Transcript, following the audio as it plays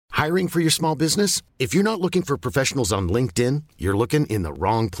Hiring for your small business? If you're not looking for professionals on LinkedIn, you're looking in the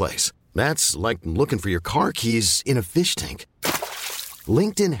wrong place. That's like looking for your car keys in a fish tank.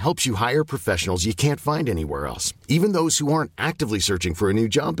 LinkedIn helps you hire professionals you can't find anywhere else, even those who aren't actively searching for a new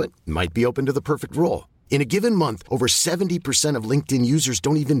job but might be open to the perfect role. In a given month, over 70% of LinkedIn users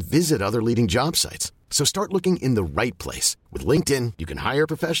don't even visit other leading job sites. So start looking in the right place. With LinkedIn, you can hire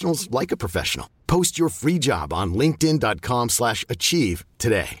professionals like a professional. Post your free job on linkedin.com/achieve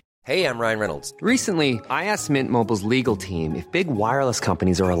today. Hey, I'm Ryan Reynolds. Recently, I asked Mint Mobile's legal team if big wireless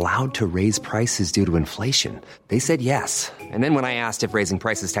companies are allowed to raise prices due to inflation. They said yes. And then when I asked if raising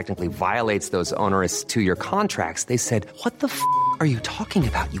prices technically violates those onerous 2-year contracts, they said, "What the f*** are you talking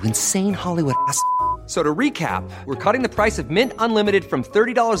about, you insane Hollywood ass?" So to recap, we're cutting the price of Mint Unlimited from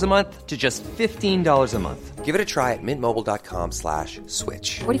 $30 a month to just $15 a month. Give it a try at mintmobile.com/switch.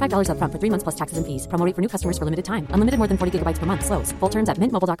 $45 up front for 3 months plus taxes and fees. Promo rate for new customers for limited time. Unlimited more than 40 gigabytes per month. Slows full terms at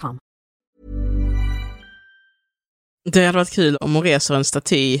mintmobile.com. Det hade varit kul om hon reser en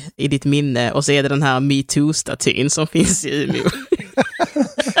staty i ditt minne och så är det den här MeToo-statyn som finns i Umeå.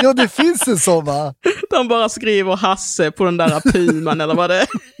 Ja, det finns en sån, va? De bara skriver Hasse på den där puman eller vad det är.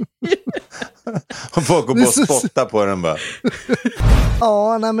 Och folk går på och spottar på den bara.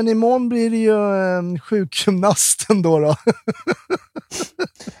 Ja, nej, men imorgon blir det ju sjukgymnasten då.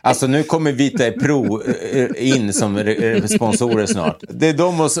 Alltså nu kommer Vita Pro in som sponsorer snart. Det är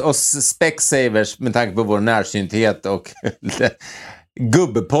de och Specsavers med tanke på vår närsynthet och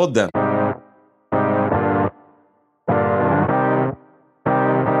Gubbepodden.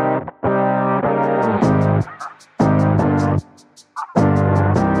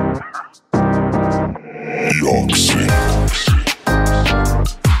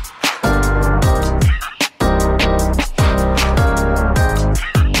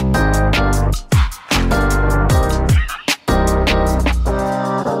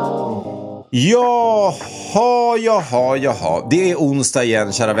 Jaha. Det är onsdag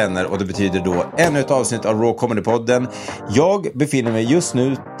igen, kära vänner, och det betyder då ännu ett avsnitt av Raw Comedy-podden. Jag befinner mig just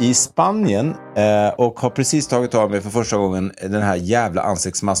nu i Spanien och har precis tagit av mig för första gången den här jävla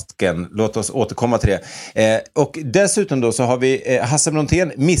ansiktsmasken. Låt oss återkomma till det. Och dessutom då så har vi Hasse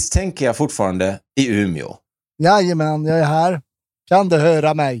Brontén, misstänker jag fortfarande, i Umeå. Jajamän, jag är här. Kan du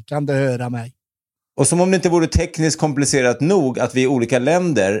höra mig? Och som om det inte vore tekniskt komplicerat nog att vi är i olika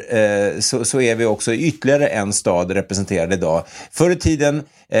länder så är vi också i ytterligare en stad representerade idag. Förr i tiden,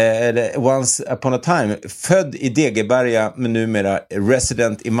 eller once upon a time, född i Degeberga men numera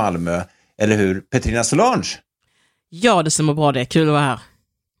resident i Malmö. Eller hur? Petrina Solange? Ja, det stämmer bra, det är kul att vara här.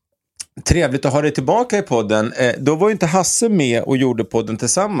 Trevligt att ha dig tillbaka i podden. Då var ju inte Hasse med och gjorde podden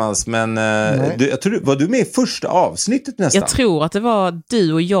tillsammans, men jag tror, var du med i första avsnittet nästan? Jag tror att det var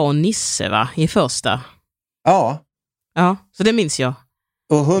du och jag och Nisse, va? I första. Ja. Ja, så det minns jag.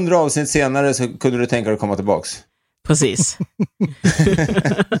 Och 100 avsnitt senare så kunde du tänka dig att komma tillbaks. Precis.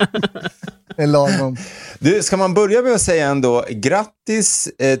 Lagom. Du, ska man börja med att säga ändå grattis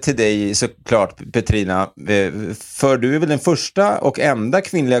till dig såklart, Petrina, för du är väl den första och enda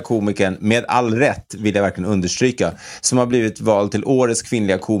kvinnliga komikern, med all rätt vill jag verkligen understryka, som har blivit vald till årets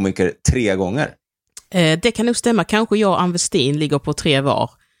kvinnliga komiker 3 gånger. Det kan nog stämma, kanske jag och Ann Westin ligger på 3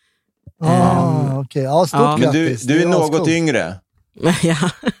 var. Okej. Ja, stort grattis. Men du är något yngre.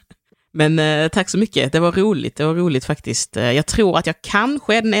 Ja. Men tack så mycket, det var roligt faktiskt. Jag tror att jag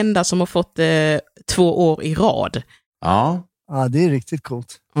kanske är den enda som har fått 2 år i rad. Ja, det är riktigt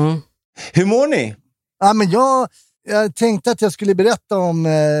coolt. Hur mår ni? Ja, men jag tänkte att jag skulle berätta om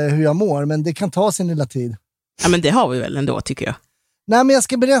hur jag mår, men det kan ta sin lilla tid. Ja, men det har vi väl ändå, tycker jag. Nej, men jag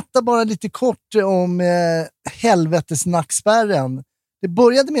ska berätta bara lite kort om helvetesnackspärren. Det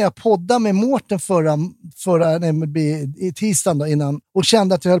började med att podda med Mårten i tisdagen då, innan, och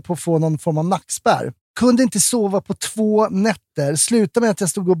kände att jag höll på att få någon form av nackspärr. Kunde inte sova på 2 nätter. Slutade med att jag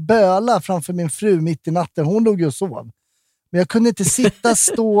stod och böla framför min fru mitt i natten. Hon låg ju och sov. Men jag kunde inte sitta,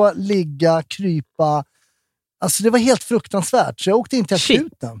 stå, ligga, krypa. Alltså det var helt fruktansvärt. Så jag åkte in till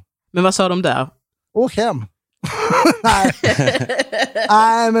akuten. Men vad sa de där? Åk hem.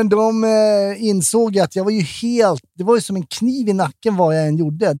 Nej, men de insåg att jag var ju det var ju som en kniv i nacken vad jag än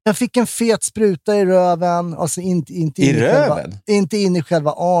gjorde. Jag fick en fet spruta i röven, alltså inte i röven? Inte in i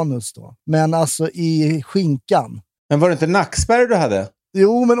själva anus då, men alltså i skinkan. Men var det inte nackspärr du hade?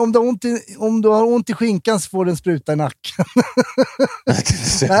 Jo, men om du har ont i skinkan så får du en spruta i nacken.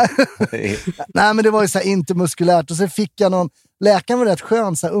 Nej, men det var ju så här inte muskulärt. Och så fick jag någon, läkaren var rätt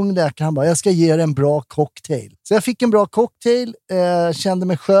skön, så här ung läkare, han bara, jag ska ge dig en bra cocktail. Så jag fick en bra cocktail, kände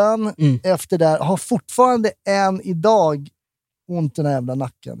mig skön efter det. Har fortfarande än idag ont i den här jävla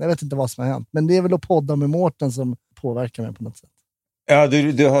nacken. Jag vet inte vad som har hänt, men det är väl att podda med Mårten som påverkar mig på något sätt. Ja,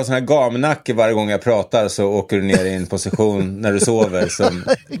 du har sån här gamnacke varje gång jag pratar, så åker du ner i en position när du sover. Som...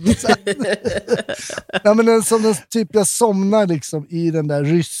 Ja, men som typ jag somnar liksom i den där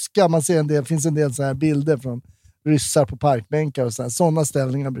ryska, man ser finns en del så här bilder från ryssar på parkbänkar och sådana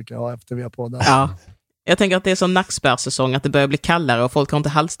ställningar brukar jag ha efter vi har poddat. Ja, jag tänker att det är som nackspärrsäsong, att det börjar bli kallare och folk har inte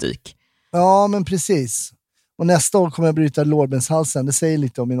halsduk. Ja, men precis. Och nästa år kommer jag bryta lårbenshalsen. Det säger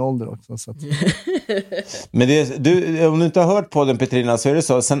lite om min ålder också. Så att... Men om du inte har hört på den, Petrina, så är det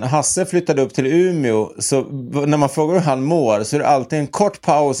så. Sen Hasse flyttade upp till Umeå, så när man frågar hur han mår så är det alltid en kort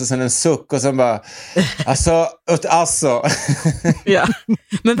paus och sen en suck och sen bara alltså. Ja.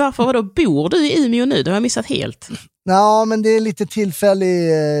 Men varför bor du i Umeå nu? Det har jag missat helt. Ja, men det är lite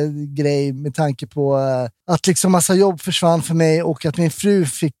tillfällig grej med tanke på att liksom massa jobb försvann för mig och att min fru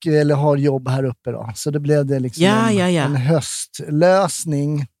har jobb här uppe då. Så det blev det liksom en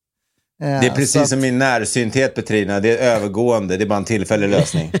höstlösning. Det är precis som min närsynthet, Petrina. Det är övergående, det är bara en tillfällig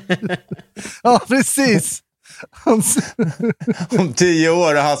lösning. Ja, precis. Om 10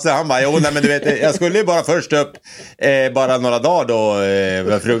 år och Hasse, han bara, men du vet, jag skulle ju bara först upp bara några dagar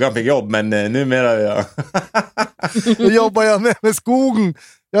då frugan fick jobb, men numera då jobbar jag med skogen.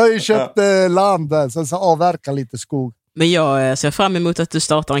 Jag har ju köpt land där, så avverkar lite skog. Men jag ser fram emot att du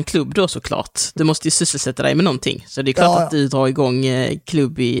startar en klubb då, såklart. Du måste ju sysselsätta dig med någonting. Så det är klart att du drar igång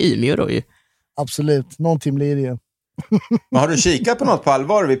klubb i Umeå då ju. Absolut, någonting blir det ju. Men har du kikat på något på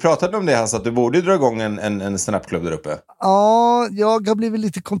allvar? Vi pratade om det här, så att du borde dra igång en stand-up-klubb där uppe. Ja, jag har blivit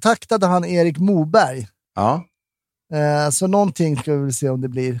lite kontaktad av han Erik Moberg. Ja. Så någonting ska vi väl se om det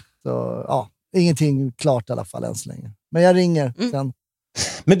blir. Så, ja, ingenting klart i alla fall än så länge. Men jag ringer sen.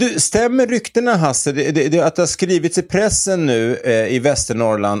 Men du, stämmer ryktena, Hasse, att det har skrivits i pressen nu i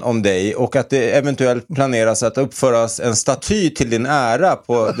Västernorrland om dig, och att det eventuellt planeras att uppföras en staty till din ära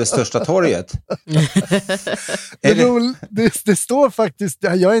på det största torget? Det står faktiskt,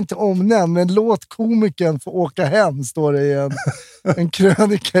 jag är inte omnämnd, men låt komikern få åka hem, står det i en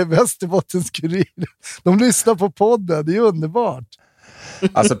krönika i Västerbottens-Kuriren. De lyssnar på podden, det är underbart.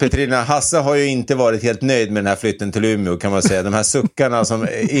 Alltså Petrina, Hasse har ju inte varit helt nöjd med den här flytten till Umeå, kan man säga. De här suckarna som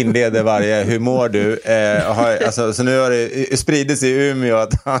inleder varje hur mår du, så nu har det spridits i Umeå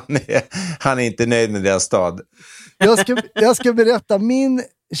att han är inte nöjd med deras stad. Jag ska berätta, min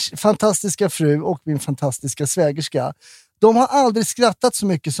fantastiska fru och min fantastiska svägerska, de har aldrig skrattat så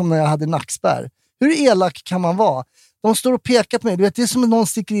mycket som när jag hade nackspärr. Hur elak kan man vara? De står och pekar på mig. Du vet, det är som att någon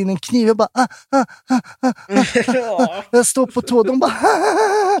sticker in en kniv. Jag bara... Jag står på tå. De bara...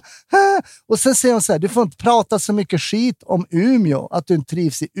 Och sen säger de så här: du får inte prata så mycket skit om Umeå. Att du inte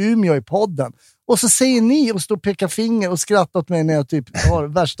trivs i Umeå i podden. Och så säger ni och står och pekar finger och skrattar åt mig när jag typ har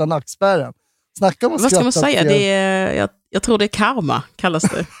värsta nackspärren. Snacka om att vad ska man säga? Jag tror det är karma, kallas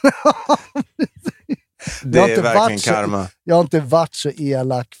det. Det är verkligen karma. Jag har inte varit så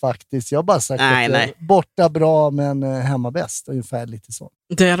elak faktiskt. Jag har bara sagt att borta bra men hemma bäst. Ungefär lite så.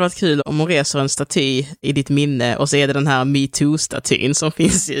 Det hade varit kul om hon reser en staty i ditt minne och så är det den här MeToo-statyn som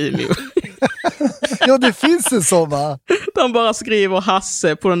finns i Umeå. Ja, det finns en sån, va? De bara skriver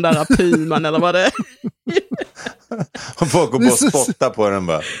Hasse på den där puman eller vad det är. Och folk går på och spottar på den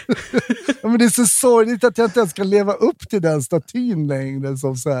bara. Ja, men det är så sorgligt att jag inte ens ska leva upp till den statyn längre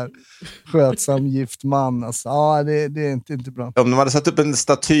som så här skötsam gift man. Alltså, ja, det är inte bra. Om de hade satt upp en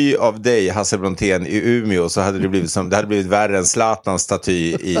staty av dig, Hasse Brontén, i Umeå, så hade det blivit värre än Zlatans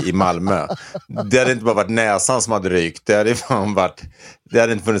staty i Malmö. Det hade inte bara varit näsan som hade rykt. Det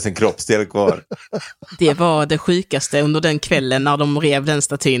hade inte funnits en kroppsdel kvar. Det var det sjukaste under den kvällen när de rev den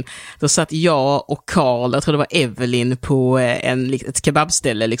statyn. Då satt jag och Karl, jag tror det var Evelyn, på ett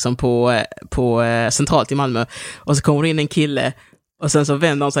kebabställe liksom på centralt i Malmö. Och så kommer det in en kille och sen så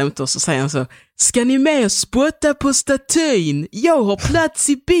vänder han sig mot oss och säger han så: ska ni med och spotta på statyn? Jag har plats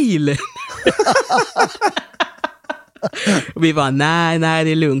i bilen. Och vi bara, nej, det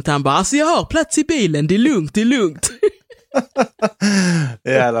är lugnt. Han bara, alltså jag har plats i bilen, det är lugnt.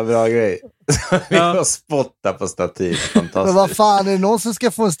 Jävla bra grej. Vi får spotta på staty. Fantastiskt. Men vad fan, är det någon som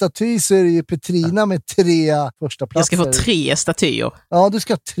ska få en staty så är det ju Petrina med 3 första platser. Jag ska få 3 statyer. Ja, du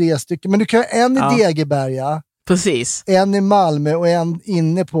ska ha 3 stycken. Men du kan ha en i Degeberga. Precis. En i Malmö och en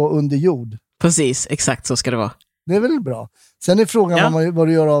inne på underjord. Precis, exakt så ska det vara. Det är väl bra. Sen är frågan vad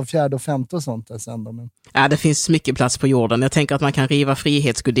du gör av 4:e och 5:e och sånt där sen då. Men... Ja, det finns mycket plats på jorden. Jag tänker att man kan riva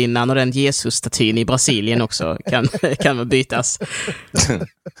Frihetsgudinnan och den Jesus-statyn i Brasilien också kan bytas.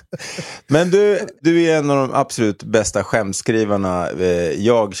 Men du är en av de absolut bästa skämtskrivarna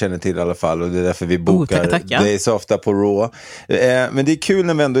jag känner till i alla fall, och det är därför vi bokar dig så ofta på Raw. Men det är kul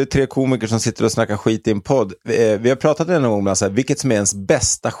när vi ändå är 3 komiker som sitter och snackar skit i en podd. Vi har pratat en gång om vilket som är ens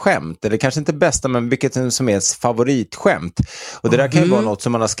bästa skämt, eller kanske inte bästa, men vilket som är ens favoritskämt. Och det där kan ju vara något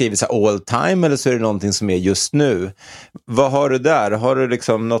som man har skrivit så här all time, eller så är det någonting som är just nu. Vad har du där? Har du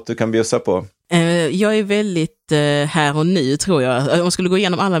liksom något du kan bjussa på? Jag är väldigt här och nu, tror jag. Om jag skulle gå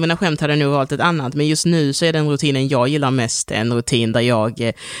igenom alla mina skämt hade jag nog valt ett annat. Men just nu så är den rutinen jag gillar mest en rutin där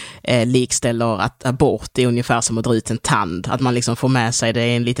jag likställer att abort är ungefär som att dra ut en tand. Att man liksom får med sig det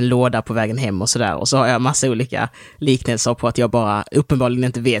i en liten låda på vägen hem och sådär. Och så har jag massa olika liknelser på att jag bara uppenbarligen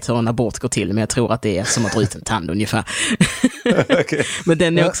inte vet hur en abort går till. Men jag tror att det är som att dra ut en tand ungefär. Okay. Men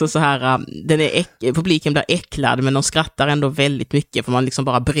den är också så här, publiken blir äcklad men de skrattar ändå väldigt mycket för man liksom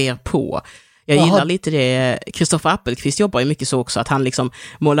bara brer på. Jag gillar lite det, Kristoffer Appelqvist jobbar ju mycket så också, att han liksom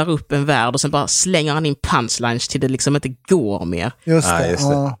målar upp en värld och sen bara slänger han in punchlines till det liksom inte går mer. Just det.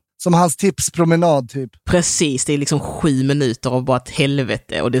 Ja. Som hans tipspromenad typ. Precis, det är liksom 7 minuter av bara ett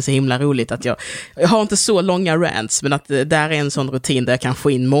helvete och det är så himla roligt att jag har inte så långa rants, men att där är en sån rutin där jag kan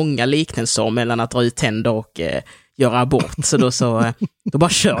få in många liknelser mellan att dra ut tänder och göra abort. Då bara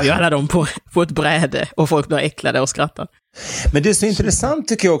kör jag alla dem på ett bräde och folk blir äcklade och skrattar. Men det är så intressant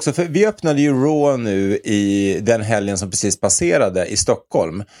tycker jag också, för vi öppnade ju Raw nu i den helgen som precis passerade i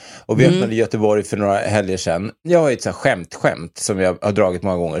Stockholm. Och vi öppnade Göteborg för några helger sedan. Jag har ju ett så här skämt som jag har dragit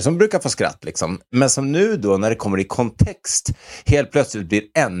många gånger, som brukar få skratt liksom. Men som nu då, när det kommer i kontext, helt plötsligt blir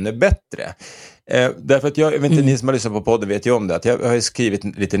ännu bättre. Därför att jag vet inte, ni som har lyssnat på podden vet ju om det, att jag har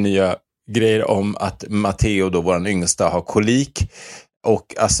skrivit lite nya grejer om att Matteo då, våran yngsta, har kolik.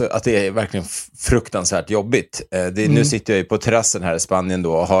 Och alltså att det är verkligen fruktansvärt jobbigt. Nu sitter jag ju på terrassen här i Spanien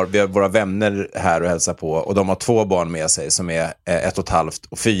då och vi har våra vänner här och hälsar på. Och de har 2 barn med sig som är 1,5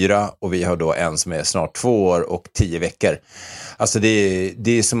 och 4. Och vi har då en som är snart 2 år och 10 veckor. Alltså det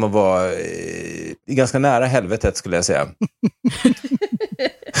är som att vara ganska nära helvetet skulle jag säga.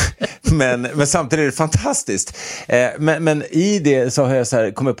 Men samtidigt är det fantastiskt. Men i det så har jag så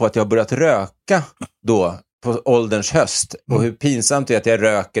här kommit på att jag har börjat röka då på ålderns höst. Och hur pinsamt det är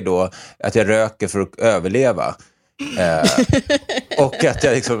att jag röker för att överleva. Och att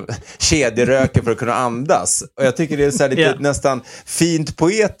jag liksom kedjeröker för att kunna andas. Och jag tycker det är så här lite nästan fint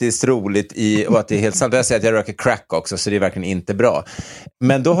poetiskt roligt och att det är helt sant. Jag säger att jag röker crack också, så det är verkligen inte bra.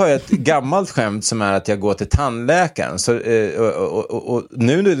 Men då har jag ett gammalt skämt som är att jag går till tandläkaren. Så, och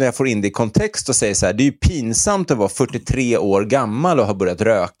nu när jag får in det i kontext och säger så här, det är ju pinsamt att vara 43 år gammal och ha börjat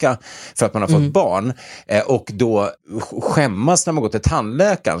röka för att man har fått barn. Och då skämmas när man går till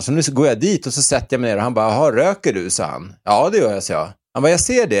tandläkaren. Så nu går jag dit och så sätter jag mig ner och han bara, röker du? Sa han. Ja, det gör jag, sa jag. Han bara, jag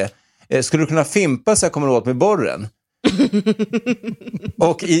ser det. Skulle du kunna fimpa så jag kommer åt med borren?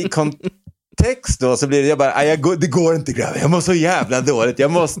 Och i kontext då så blir det, jag bara, det går inte grabbar. Jag mår så jävla dåligt.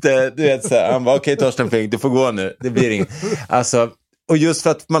 Jag måste, du vet så här. Han bara, okej Torsten Flink, du får gå nu. Det blir inget. Alltså, och just för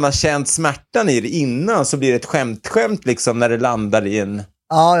att man har känt smärtan i det innan så blir det ett skämt liksom när det landar i en...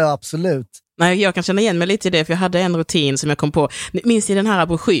 Ja, absolut. Nej, jag kan känna igen mig lite i det, för jag hade en rutin som jag kom på. Minns i den här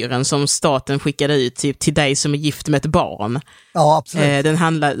broschyren som staten skickade ut till dig som är gift med ett barn? Ja, absolut. Den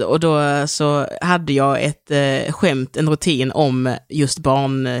handlade, och då så hade jag ett skämt, en rutin om just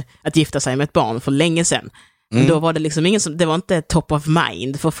barn, att gifta sig med ett barn för länge sedan. Men då var det liksom det var inte top of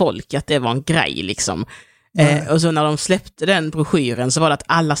mind för folk att det var en grej liksom. Och så när de släppte den broschyren så var det att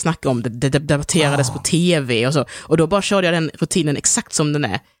alla snackade om det, det debatterades på tv och så. Och då bara körde jag den rutinen exakt som den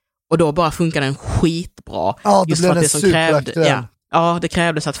är. Och då bara funkar den skitbra. Ja, just för att det som krävde, det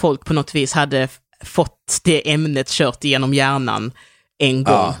krävdes att folk på något vis hade fått det ämnet kört igenom hjärnan en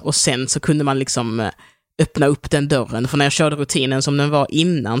gång. Ja. Och sen så kunde man liksom öppna upp den dörren. För när jag körde rutinen som den var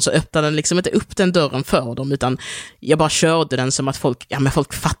innan så öppnade den liksom inte upp den dörren för dem, utan jag bara körde den som att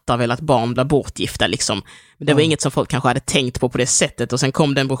folk fattar väl att barn blir bortgifta liksom. Men det var inget som folk kanske hade tänkt på det sättet. Och sen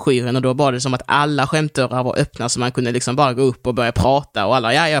kom den broschyren och då var det som att alla skämtdörrar var öppna så man kunde liksom bara gå upp och börja prata och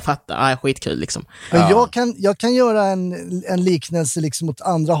alla, jag fattar, skitkul liksom. Men jag kan göra en liknelse liksom åt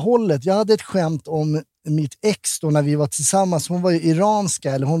andra hållet. Jag hade ett skämt om mitt ex då när vi var tillsammans. Hon var ju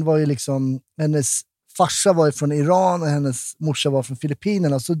iranska, eller hon var ju liksom, hennes farsa var ju från Iran och hennes morsa var från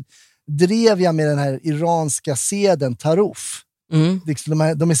Filippinerna. Så drev jag med den här iranska seden taruf.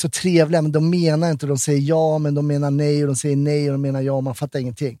 Liksom, de är så trevliga, men de menar inte. De säger ja, men de menar nej, och de säger nej och de menar ja, och man fattar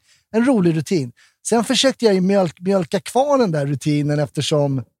ingenting. En rolig rutin. Sen försökte jag ju mjölka kvar den där rutinen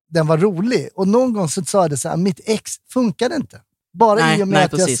eftersom den var rolig. Och någon gång så sa jag det så här, mitt ex funkade inte. Bara i och med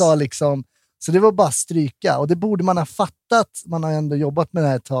att jag sa liksom, så det var bara stryka. Och det borde man ha fattat. Man har ändå jobbat med det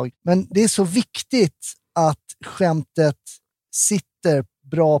här ett tag. Men det är så viktigt att skämtet sitter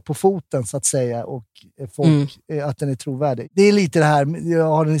bra på foten så att säga. Och folk, att den är trovärdig. Det är lite det här. Jag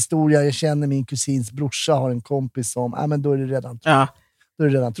har en historia. Jag känner min kusins brorsa har en kompis som, men då är det redan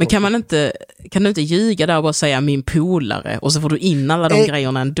men kan du inte ljuga där och bara säga min polare och så får du in alla de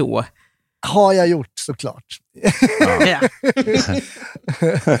grejerna ändå? Har jag gjort såklart. Ja.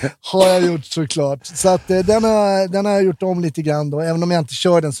 Har jag gjort såklart. Så att den har jag gjort om lite grann då, även om jag inte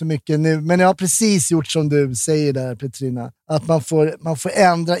kör den så mycket nu. Men jag har precis gjort som du säger där, Petrina. Att man får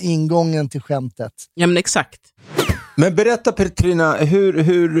ändra ingången till skämtet. Ja, men exakt. Men berätta, Petrina, hur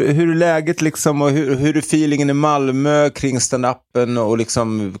är läget liksom, och hur är feelingen i Malmö kring stand-upen och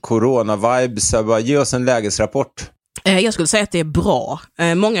liksom corona-vibes? Ge oss en lägesrapport. Jag skulle säga att det är bra.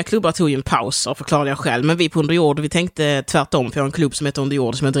 Många klubbar tog ju en paus och förklarade jag själv. Men vi på Underjord, vi tänkte tvärtom. För jag har en klubb som heter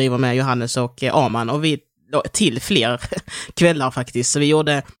Underjord som jag driver med Johannes och Arman. Och vi till fler kvällar faktiskt. Så vi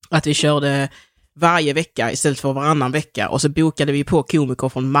gjorde att vi körde varje vecka istället för varannan vecka. Och så bokade vi på komiker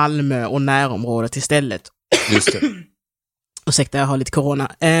från Malmö och närområdet istället. Just det. Ursäkta, jag har lite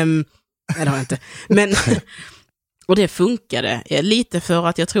corona. Nej, det har jag inte. Men... Och det funkade. Lite för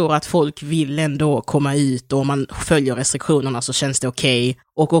att jag tror att folk vill ändå komma ut och om man följer restriktionerna så känns det okej.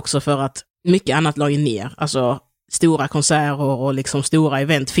 Och också för att mycket annat la ju ner. Alltså stora konserter och liksom stora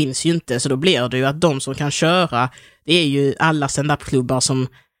event finns ju inte. Så då blir det ju att de som kan köra, det är ju alla stand-up-klubbar som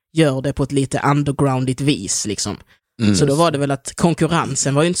gör det på ett lite undergroundigt vis liksom. Så då var det väl att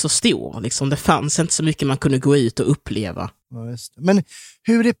konkurrensen var ju inte så stor. Liksom. Det fanns inte så mycket man kunde gå ut och uppleva. Ja, just det. Men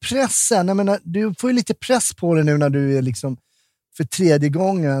hur är pressen? Jag menar, du får ju lite press på dig nu när du är liksom för tredje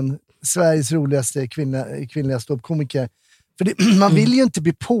gången Sveriges roligaste kvinnliga ståuppkomiker. För det, man vill ju inte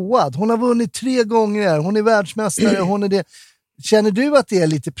bli påad. Hon har vunnit 3 gånger. Hon är världsmästare. Hon är det. Känner du att det är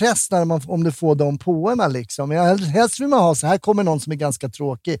lite press när om du får de påarna liksom? Helst vill man ha så här kommer någon som är ganska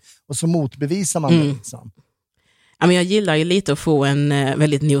tråkig och så motbevisar man det liksom. Ja, men jag gillar ju lite att få en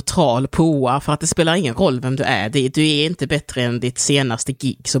väldigt neutral påa för att det spelar ingen roll vem du är. Du är inte bättre än ditt senaste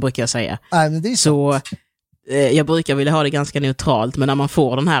gig, så brukar jag säga. Nej, men det är så. Jag brukar vilja ha det ganska neutralt, men när man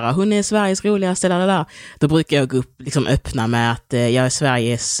får den här, hon är Sveriges roligaste, då brukar jag gå upp, liksom öppna med att jag är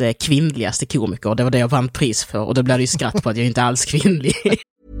Sveriges kvinnligaste komiker. Det var det jag vann pris för, och då blir det ju skratt på att jag inte alls kvinnlig.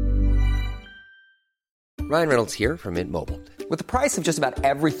 Ryan Reynolds here from Mint Mobile. With the price of just about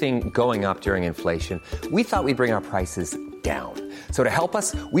everything going up during inflation, we thought we'd bring our prices down. So to help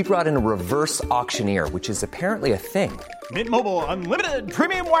us, we brought in a reverse auctioneer, which is apparently a thing. Mint Mobile Unlimited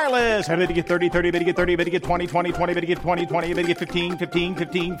Premium Wireless. How to get 30, 30, bit to get 30, bit to get 20, 20, 20, bit to get 20, 20, bit to get 15, 15,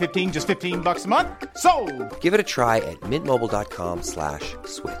 15, 15, just $15 a month? Sold! Give it a try at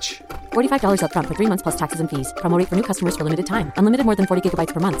mintmobile.com/switch. $45 up front for 3 months plus taxes and fees. Promo rate for new customers for limited time. Unlimited more than 40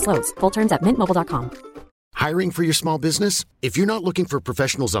 gigabytes per month. Slows full terms at mintmobile.com. Hiring for your small business? If you're not looking for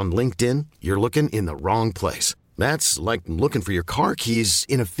professionals on LinkedIn, you're looking in the wrong place. That's like looking for your car keys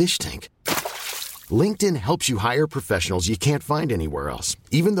in a fish tank. LinkedIn helps you hire professionals you can't find anywhere else,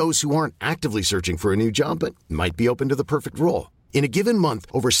 even those who aren't actively searching for a new job but might be open to the perfect role. In a given month,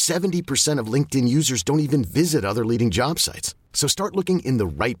 over 70% of LinkedIn users don't even visit other leading job sites. So start looking in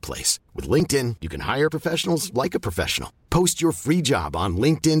the right place. With LinkedIn, you can hire professionals like a professional. Post your free job on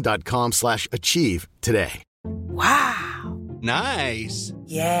linkedin.com/achieve today. Wow. Nice.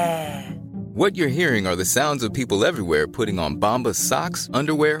 Yeah. What you're hearing are the sounds of people everywhere putting on Bombas socks,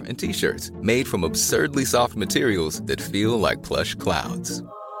 underwear, and T-shirts made from absurdly soft materials that feel like plush clouds.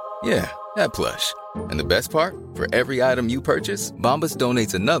 Yeah, that plush. And the best part? For every item you purchase, Bombas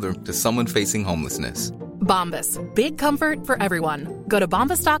donates another to someone facing homelessness. Bombas. Big comfort for everyone. Go to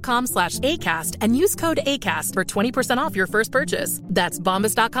bombas.com/ACAST and use code ACAST for 20% off your first purchase. That's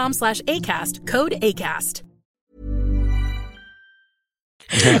bombas.com/ACAST. Code ACAST.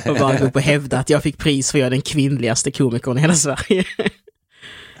 Och bara gå upp och hävda att jag fick pris för att jag är den kvinnligaste komikern i hela Sverige.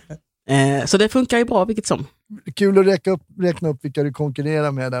 Så det funkar ju bra, vilket som. Kul att räkna upp vilka du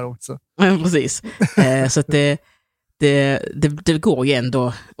konkurrerar med där också. Ja, precis. Så att det går ju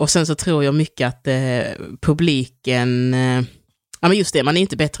ändå. Och sen så tror jag mycket att publiken... ja, men just det, man är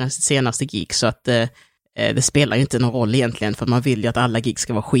inte bättre än sitt senaste gig, så att det spelar ju inte någon roll egentligen, för man vill ju att alla gig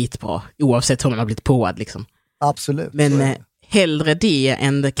ska vara skitbra, oavsett hur man har blivit påad liksom. Absolut. Men hellre det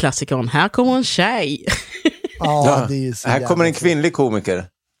än klassikern, här kommer en tjej. Ja, det är så här kommer en kvinnlig komiker.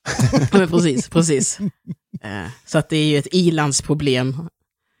 Men precis. Så att det är ju ett ilandsproblem.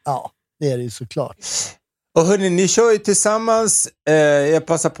 Ja, det är det ju såklart. Och hörni, ni kör ju tillsammans, jag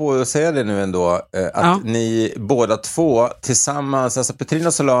passar på att säga det nu ändå, att ni båda två tillsammans, alltså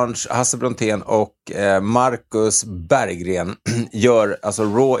Petrina Solange, Hasse Brontén och Marcus Berggren gör alltså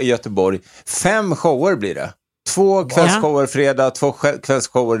Raw i Göteborg. 5 shower blir det. 2 kvällsshower fredag, 2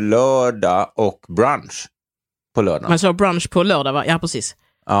 kvällsshower lördag och brunch på lördag. Man kör brunch på lördag, va? Ja, precis.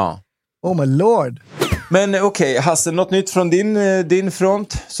 Ja. Oh my lord. Men okej, Hasse, något nytt från din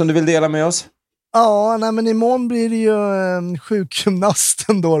front som du vill dela med oss? Ja, nej, men imorgon blir det ju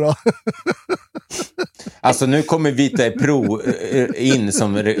sjukgymnasten då. Alltså nu kommer Vita Pro in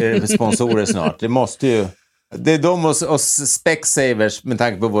som sponsorer snart. Det måste ju... Det är de och Specsavers med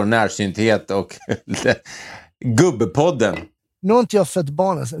tanke på vår närsynthet och gubbpodden. Nu har inte jag fött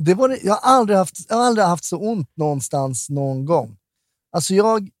barn. Jag har aldrig haft så ont någonstans någon gång. Alltså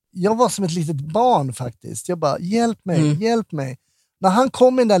jag var som ett litet barn faktiskt. Jag bara, hjälp mig. När han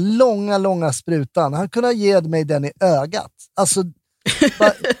kom med den där långa sprutan, han kunde ge mig den i ögat. Alltså,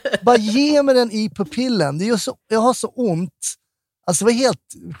 bara ge mig den i pupillen. Jag har så ont. Alltså det var helt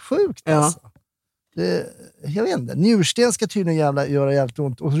sjukt alltså. Jag vet inte. Njursten ska tydligen göra jävligt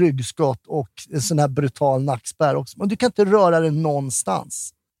ont. Och ryggskott och en sån här brutal nackspärr också. Men du kan inte röra det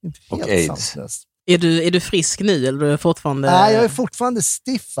någonstans. Inte helt sanslöst. Är du frisk nu eller är du fortfarande... Nej, jag är fortfarande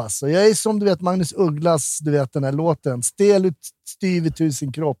stiff alltså. Jag är som du vet Magnus Ugglas, du vet den här låten. Stel ut styv i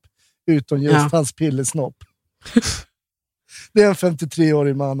 1000 kropp utom just hans pillesnopp. Det är en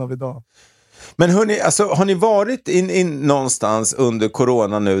 53-årig man av idag. Men hörni, alltså, har ni varit in någonstans under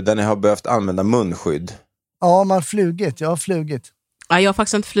corona nu där ni har behövt använda munskydd? Ja, jag har flugit. Nej, jag har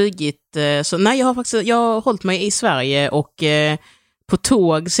faktiskt inte flugit. Jag har hållit mig i Sverige och på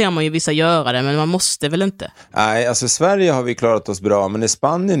tåg ser man ju vissa göra det, men man måste väl inte? Nej, alltså i Sverige har vi klarat oss bra, men i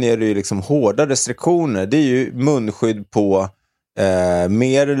Spanien är det ju liksom hårda restriktioner. Det är ju munskydd på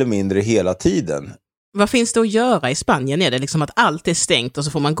mer eller mindre hela tiden. Vad finns det att göra i Spanien? Är det liksom att allt är stängt och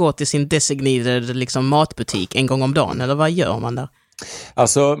så får man gå till sin designated liksom matbutik en gång om dagen? Eller vad gör man där?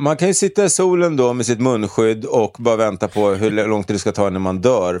 Alltså man kan ju sitta i solen då med sitt munskydd och bara vänta på hur långt det ska ta när man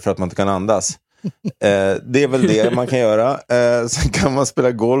dör för att man inte kan andas. Det är väl det man kan göra. Sen kan man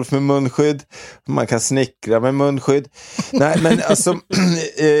spela golf med munskydd. Man kan snickra med munskydd. Nej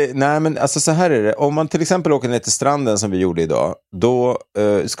men alltså så här är det. Om man till exempel åker ner till stranden som vi gjorde idag, då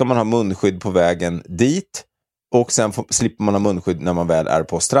ska man ha munskydd på vägen dit. Och sen slipper man ha munskydd när man väl är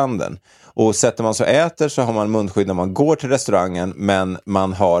på stranden. Och sätter man så äter så har man munskydd när man går till restaurangen, men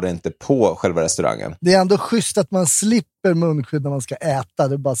man har det inte på själva restaurangen. Det är ändå schysst att man slipper munskydd när man ska äta.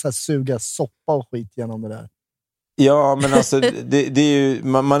 Det är bara så här suga soppa och skit genom det där. Ja, men alltså det är ju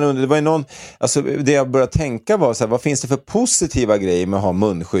man undrar, det var ju någon, alltså det jag började tänka var så här, vad finns det för positiva grejer med att ha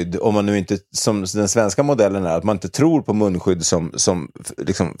munskydd om man nu inte, som den svenska modellen är, att man inte tror på munskydd som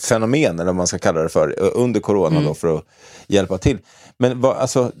liksom fenomen, eller vad man ska kalla det för, under corona då, för att hjälpa till. Men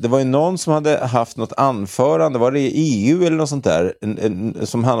alltså, det var ju någon som hade haft något anförande, var det i EU eller något sånt där,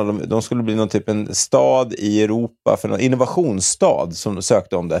 som handlade om, de skulle bli någon typ en stad i Europa, för någon innovationsstad som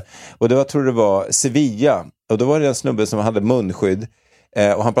sökte om det. Och det var, tror det var Sevilla. Och då var det en snubbe som hade munskydd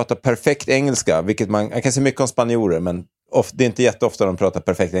och han pratade perfekt engelska, vilket jag kan se mycket om spanjorer, men det är inte jätteofta de pratar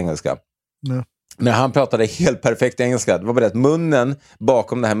perfekt engelska. Nej. Men han pratade helt perfekt engelska. Det var bara att munnen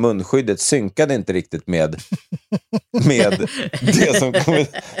bakom det här munskyddet synkade inte riktigt med det som kom.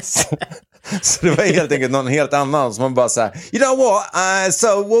 Så det var helt enkelt någon helt annan som man bara så här, you know what, so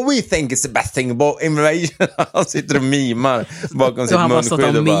what we think is the best thing about innovation. Han sitter och mimar bakom sitt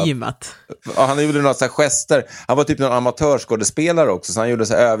munskydd och bara, han gjorde några så här gester. Han var typ någon amatörskådespelare också, så han gjorde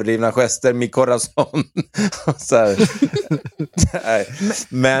så här överdrivna gester, mi corazon. Så här.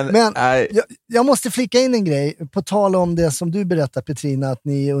 Men jag måste flika in en grej på tal om det som du berättar, Petrina, att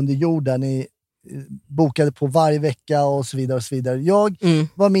ni under jorden, ni bokade på varje vecka och så vidare och så vidare. Jag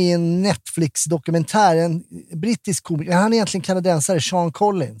var med i en Netflix-dokumentär, en brittisk komiker, han är egentligen kanadensare, Sean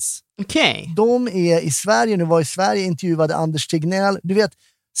Collins. Okej. De är i Sverige, nu var i Sverige, intervjuade Anders Tegnell. Du vet,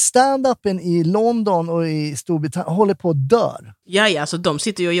 stand-upen i London och i Storbritannien håller på att dör. Ja, alltså de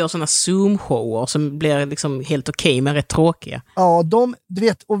sitter ju och gör sådana Zoom-shower som blir liksom helt okej, men rätt tråkiga. Ja, du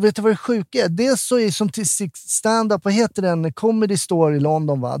vet, och vet du vad det sjuka är? Dels så är som till stand-up, vad heter den? Comedy Store i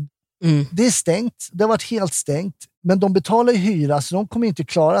London, va? Det är stängt, det har varit helt stängt, men de betalar ju hyra, så de kommer inte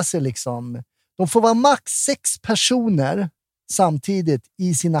klara sig liksom. De får vara max 6 personer samtidigt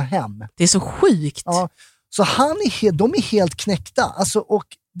i sina hem. Det är så sjukt. Ja, så de är helt knäckta. Alltså, och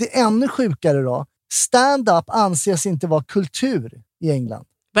det är ännu sjukare då. Stand-up anses inte vara kultur i England.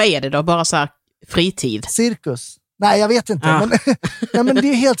 Vad är det då? Bara så här fritid? Cirkus. Nej, jag vet inte. Ja. Men det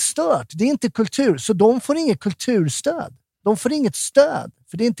är helt stört. Det är inte kultur, så de får inget kulturstöd. De får inget stöd,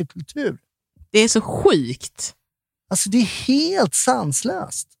 för det är inte kultur. Det är så sjukt. Alltså det är helt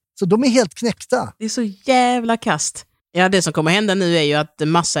sanslöst. Så de är helt knäckta. Det är så jävla kast. Ja, det som kommer hända nu är ju att en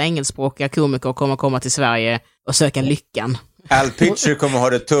massa engelskspråkiga komiker kommer komma till Sverige och söka lyckan. Al Pitcher kommer ha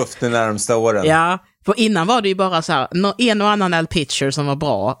det tufft de närmsta åren. Ja, För innan var det ju bara så här, en och annan Al Pitcher som var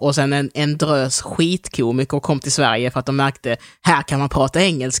bra och sen en drös skitkomiker kom till Sverige för att de märkte, här kan man prata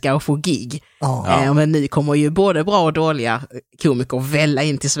engelska och få gig. Men nu kommer ju både bra och dåliga komiker välla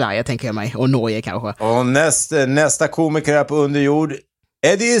in till Sverige, tänker jag mig, och Norge kanske. Och nästa komiker är på underjord,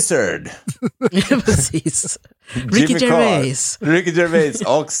 Eddie Izzard. Precis. Ricky Gervais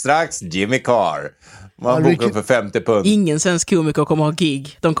och strax Jimmy Carr. Man bokar för 50 pund. Ingen svensk komiker kommer ha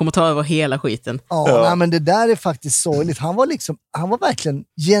gig. De kommer ta över hela skiten. Nej, men det där är faktiskt sorgligt. Han var verkligen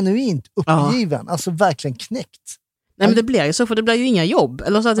genuint uppgiven. Alltså verkligen knäckt. Nej, men det blir ju så, för det blir ju inga jobb.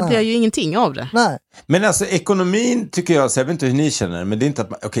 Eller så att det blir ju ingenting av det. Nej. Men alltså ekonomin tycker jag, så jag vet inte hur ni känner, men det är inte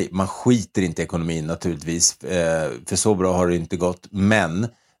att man skiter inte i ekonomin naturligtvis. För så bra har det inte gått. Men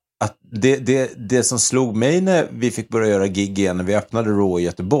att det som slog mig när vi fick börja göra gig igen, när vi öppnade Raw i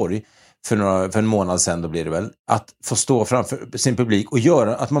Göteborg, för en månad sedan då blir det väl, att få stå framför sin publik och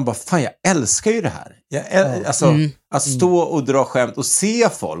göra att man bara, fan jag älskar ju det här. Att stå och dra skämt och se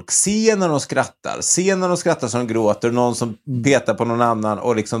folk, se när de skrattar som de gråter, någon som petar på någon annan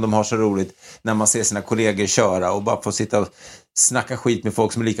och liksom de har så roligt när man ser sina kollegor köra och bara få sitta och snacka skit med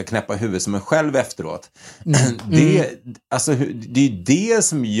folk som är lika knäppa i huvudet som en själv efteråt. Det är det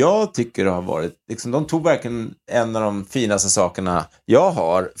som jag tycker har varit liksom, de tog verkligen en av de finaste sakerna jag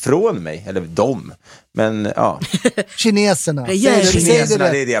har från mig, eller de, men ja. Kineserna. Kineserna,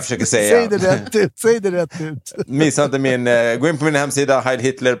 det är det jag försöker säga. Säg det rätt ut. Missa inte gå in på min hemsida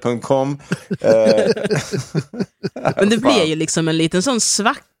heidhitler.com. Men det blir ju liksom en liten sån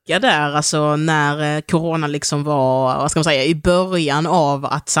svacka där, alltså när corona liksom var, vad ska man säga, i början av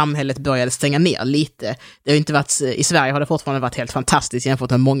att samhället började stänga ner lite. Det har ju inte varit, i Sverige har det fortfarande varit helt fantastiskt jämfört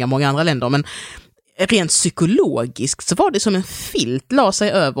med många andra länder, men rent psykologiskt så var det som en filt la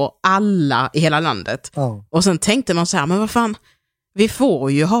sig över alla i hela landet. Och sen tänkte man så här, men vad fan, vi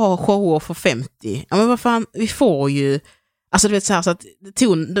får ju ha shower för 50. Ja, men vad fan, vi får ju, alltså du vet så här, så att det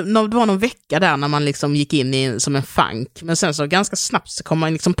var någon vecka där när man liksom gick in i som en funk, men sen så ganska snabbt så kom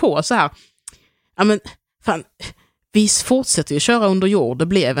man liksom på så här, ja men fan, vi fortsätter ju köra under jord, det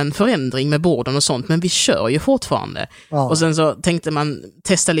blev en förändring med borden och sånt, men vi kör ju fortfarande. Och sen så tänkte man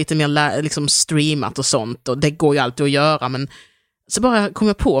testa lite mer liksom streamat och sånt, och det går ju alltid att göra, men så bara kom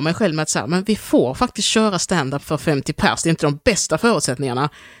jag på mig själv med att så här, men vi får faktiskt köra stand-up för 50 pers. Det är inte de bästa förutsättningarna,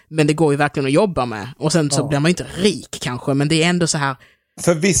 men det går ju verkligen att jobba med. Och sen så blir man inte rik kanske, men det är ändå så här.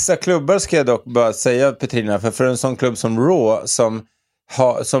 För vissa klubbar ska jag dock bara säga, Petrina, för en sån klubb som Raw,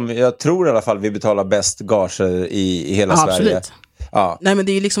 som jag tror i alla fall vi betalar bäst gager i hela Sverige. Absolut. Ja. Nej, men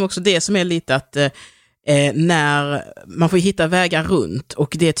det är ju liksom också det som är lite att när man får hitta vägar runt,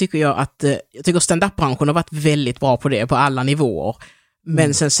 och det tycker jag att jag tycker stand-up-branschen har varit väldigt bra på det på alla nivåer.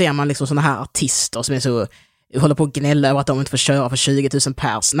 Men sen ser man liksom såna här artister som är så, håller på att gnälla över att de inte får köra för 20 000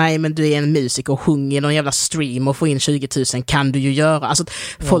 pers. Nej, men du är en musiker och sjunger någon jävla stream och får in 20 000 kan du ju göra. Alltså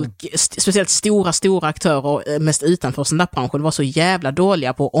folk, speciellt stora aktörer mest utanför stand-up-branschen var så jävla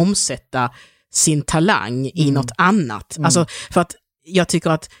dåliga på att omsätta sin talang i något annat. Alltså för att jag tycker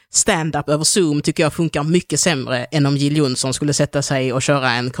att stand-up över Zoom tycker jag funkar mycket sämre än om Jill Johnson skulle sätta sig och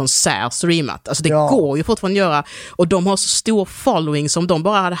köra en konsert streamat. Alltså det går ju fortfarande att göra, och de har så stor following som de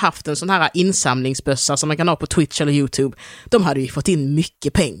bara hade haft en sån här insamlingsbössa som man kan ha på Twitch eller YouTube. De hade ju fått in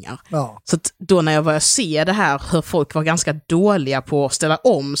mycket pengar. Så att då när jag började se det här, hur folk var ganska dåliga på att ställa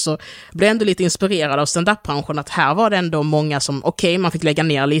om, så blev jag ändå lite inspirerad av stand-up-branschen, att här var det ändå många som, man fick lägga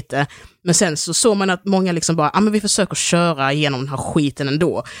ner lite, men sen så såg man att många liksom bara, men vi försöker köra igenom den här skiten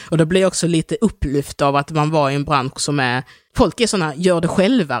ändå. Och då blir jag också lite upplyft av att man var i en bransch som är, folk är såna, gör det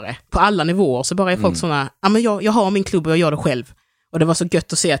självare på alla nivåer, så bara är folk såna, men jag har min klubb och jag gör det själv. Och det var så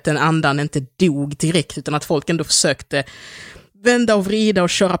gött att se att den andan inte dog direkt, utan att folk ändå försökte vända och vrida och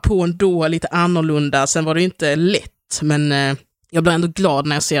köra på ändå lite annorlunda. Sen var det ju inte lätt, men jag blir ändå glad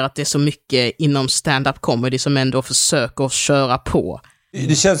när jag ser att det är så mycket inom stand-up comedy som ändå försöker köra på.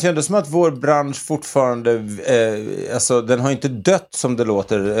 Det känns ju ändå som att vår bransch fortfarande, alltså den har inte dött som det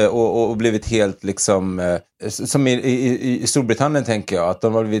låter och blivit helt liksom, som i Storbritannien tänker jag, att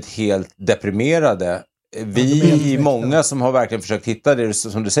de har blivit helt deprimerade. Vi är många som har verkligen försökt hitta det,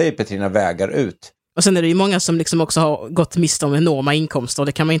 som du säger Petrina, vägar ut. Och sen är det ju många som liksom också har gått miste om enorma inkomster, och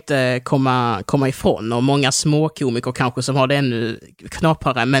det kan man inte komma ifrån. Och många små komiker kanske som har det ännu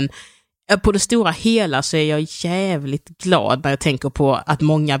knappare, men på det stora hela så är jag jävligt glad när jag tänker på att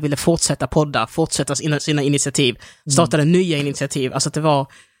många ville fortsätta podda, fortsätta sina initiativ, startade nya initiativ. Alltså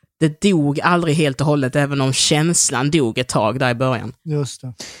det dog aldrig helt och hållet, även om känslan dog ett tag där i början. Just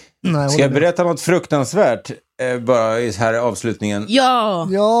det. Ska jag berätta något fruktansvärt bara i här avslutningen?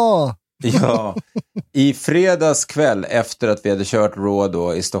 Ja! Ja, i fredags kväll efter att vi hade kört Raw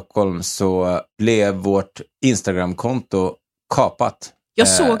då i Stockholm så blev vårt Instagram-konto kapat. Jag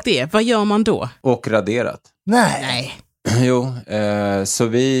såg det. Vad gör man då? Och raderat. Nej. Jo, så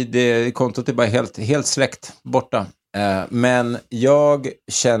det kontot är bara helt släckt borta. Men jag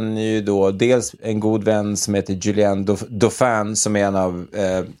känner ju då dels en god vän som heter Julien Dauphin som är en av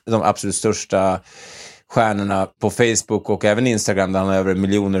de absolut största stjärnorna på Facebook och även Instagram där han har över 1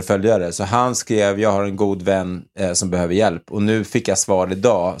 miljon följare. Så han skrev, jag har en god vän som behöver hjälp. Och nu fick jag svar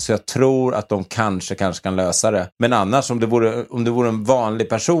idag. Så jag tror att de kanske kan lösa det. Men annars, om det vore en vanlig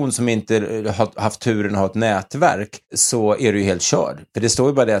person som inte har haft turen att ha ett nätverk så är det ju helt körd. För det står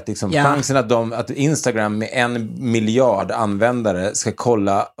ju bara det att liksom, chansen att Instagram med 1 miljard användare ska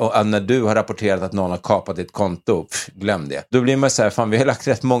kolla och när du har rapporterat att någon har kapat ditt konto, glöm det. Då blir man så här, fan vi har lagt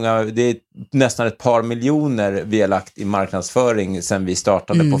rätt många, det är nästan ett par miljoner vi har lagt i marknadsföring sen vi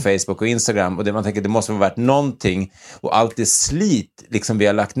startade på Facebook och Instagram och det man tänker det måste vara värt någonting och allt det slit liksom vi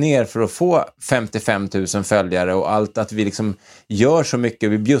har lagt ner för att få 55 000 följare och allt att vi liksom gör så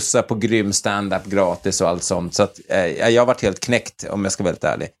mycket, vi bjussar på grym stand-up gratis och allt sånt så att jag har varit helt knäckt om jag ska vara helt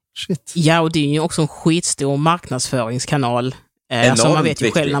ärlig. Shit. Ja, och det är ju också en skitstor marknadsföringskanal. Alltså man vet ju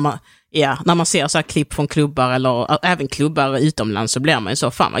viktig. Själv när man ser så här klipp från klubbar eller även klubbar utomlands så blir man ju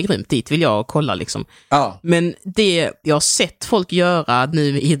så, fan vad grymt, dit vill jag kolla liksom. Ja. Men det jag har sett folk göra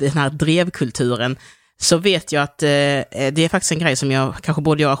nu i den här drevkulturen så vet jag att det är faktiskt en grej som jag kanske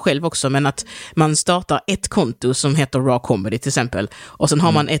borde göra själv också, men att man startar ett konto som heter Raw Comedy till exempel, och sen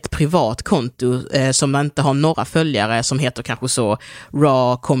har man ett privat konto som man inte har några följare som heter kanske så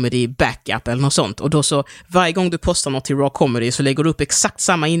Raw Comedy Backup eller något sånt, och då så varje gång du postar något till Raw Comedy så lägger du upp exakt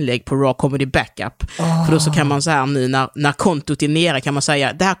samma inlägg på Raw Comedy Backup, för då så kan man så här nu när kontot är nere kan man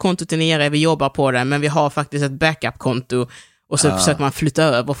säga, det här kontot är nere, vi jobbar på det, men vi har faktiskt ett backup-konto. Och så försöker man flytta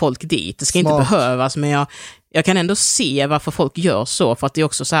över folk dit. Det ska inte behövas, men jag kan ändå se varför folk gör så. För att det är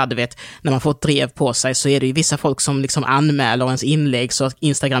också så här, du vet, när man får ett drev på sig så är det ju vissa folk som liksom anmäler ens inlägg så att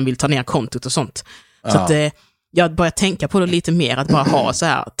Instagram vill ta ner kontot och sånt. Så att jag börjar tänka på det lite mer, att bara ha så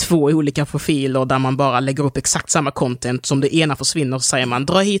här 2 olika profiler där man bara lägger upp exakt samma content. Som det ena försvinner så säger man,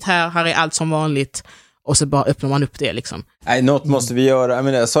 dra hit här är allt som vanligt. Och så bara öppnar man upp det liksom. Nej, något måste vi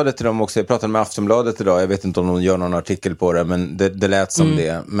göra. Jag sa det till dem också, jag pratade med Aftonbladet idag. Jag vet inte om de gör någon artikel på det, men det lät som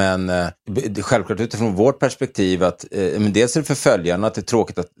det. Men självklart utifrån vårt perspektiv att dels är det för följarna att det är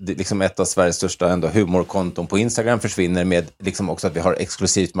tråkigt att liksom ett av Sveriges största ändå humorkonton på Instagram försvinner med liksom också att vi har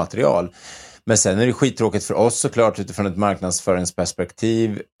exklusivt material. Men sen är det skittråkigt för oss såklart utifrån ett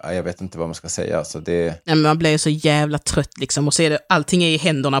marknadsföringsperspektiv. Jag vet inte vad man ska säga. Så det... Nej, man blir ju så jävla trött liksom och ser det, allting är i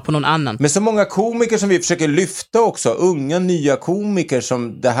händerna på någon annan. Men så många komiker som vi försöker lyfta också. Unga, nya komiker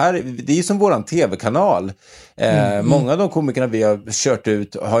som det är ju som våran tv-kanal. Många av de komikerna vi har kört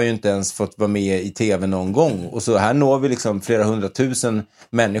ut har ju inte ens fått vara med i tv någon gång. Och så här når vi liksom flera 100 000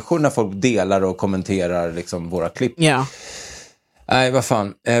 människor när folk delar och kommenterar liksom våra klipp. Ja. Nej, vad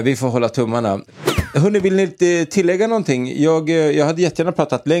fan. Vi får hålla tummarna. Hörrni, vill ni tillägga någonting? Jag hade jättegärna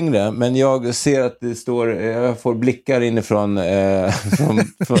pratat längre, men jag ser att det står, jag får blickar inifrån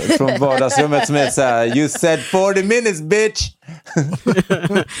från vardagsrummet som är så här: you said 40 minutes, bitch!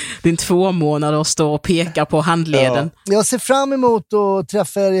 Din 2 månader står och pekar på handleden. Ja. Jag ser fram emot att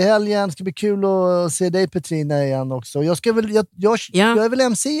träffa er i helgen. Det ska bli kul att se dig, Petrina, igen också. Jag är väl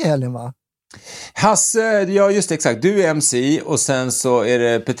MC i helgen, va? Hasse, ja just exakt, du är MC och sen så är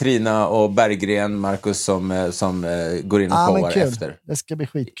det Petrina och Berggren, Marcus som går in och showar efter. Det ska bli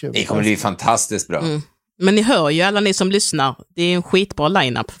skitkul. Det kommer bli fantastiskt bra. Men ni hör ju alla ni som lyssnar, det är en skitbra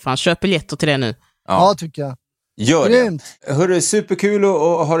line-up. Fan, köp biljetter till det nu. Ja, tycker jag. Gör det. Hörru, superkul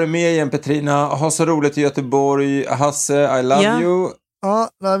att ha dig med igen, Petrina. Ha så roligt i Göteborg. Hasse, I love you. Ja,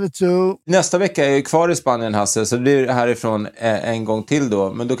 love you too. Nästa vecka är jag kvar i Spanien, Hasse, så det blir härifrån en gång till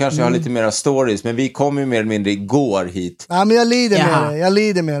då. Men då kanske jag har lite mera stories. Men vi kom ju mer eller mindre igår hit. Ja, men jag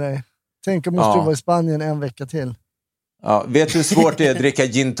lider med dig. Tänk om jag skulle vara i Spanien en vecka till. Ja, vet du hur svårt det är att dricka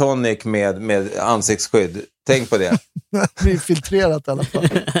gin tonic med ansiktsskydd? Tänk på det. Det blir filtrerat i alla fall.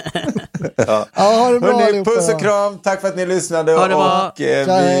 Ja, ha det bra. Hörrni, puss och kram, tack för att ni lyssnade. Och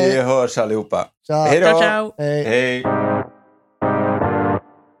vi hörs allihopa. Hej då. Ciao. Hej.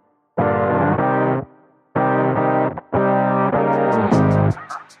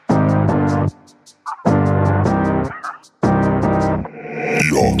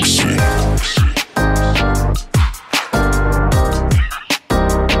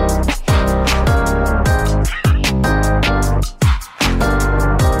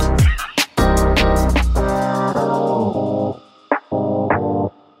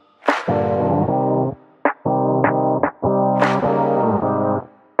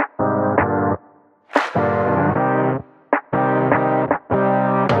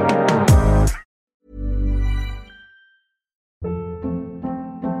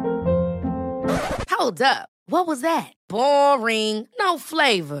 Hold up. What was that? Boring. No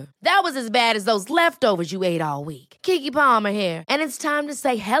flavor. That was as bad as those leftovers you ate all week. Keke Palmer here, and it's time to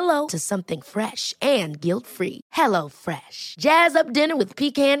say hello to something fresh and guilt-free. Hello Fresh. Jazz up dinner with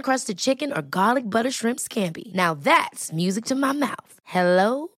pecan-crusted chicken or garlic butter shrimp scampi. Now that's music to my mouth.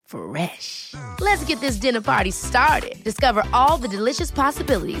 Hello Fresh. Let's get this dinner party started. Discover all the delicious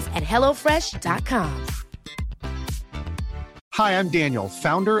possibilities at HelloFresh.com. Hi, I'm Daniel,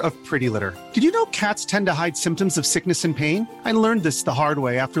 founder of Pretty Litter. Did you know cats tend to hide symptoms of sickness and pain? I learned this the hard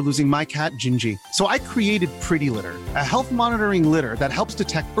way after losing my cat, Gingy. So I created Pretty Litter, a health monitoring litter that helps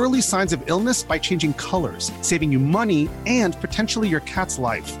detect early signs of illness by changing colors, saving you money and potentially your cat's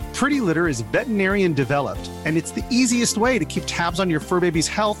life. Pretty Litter is veterinarian developed, and it's the easiest way to keep tabs on your fur baby's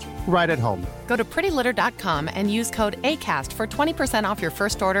health right at home. Go to prettylitter.com and use code ACAST for 20% off your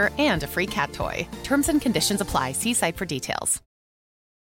first order and a free cat toy. Terms and conditions apply. See site for details.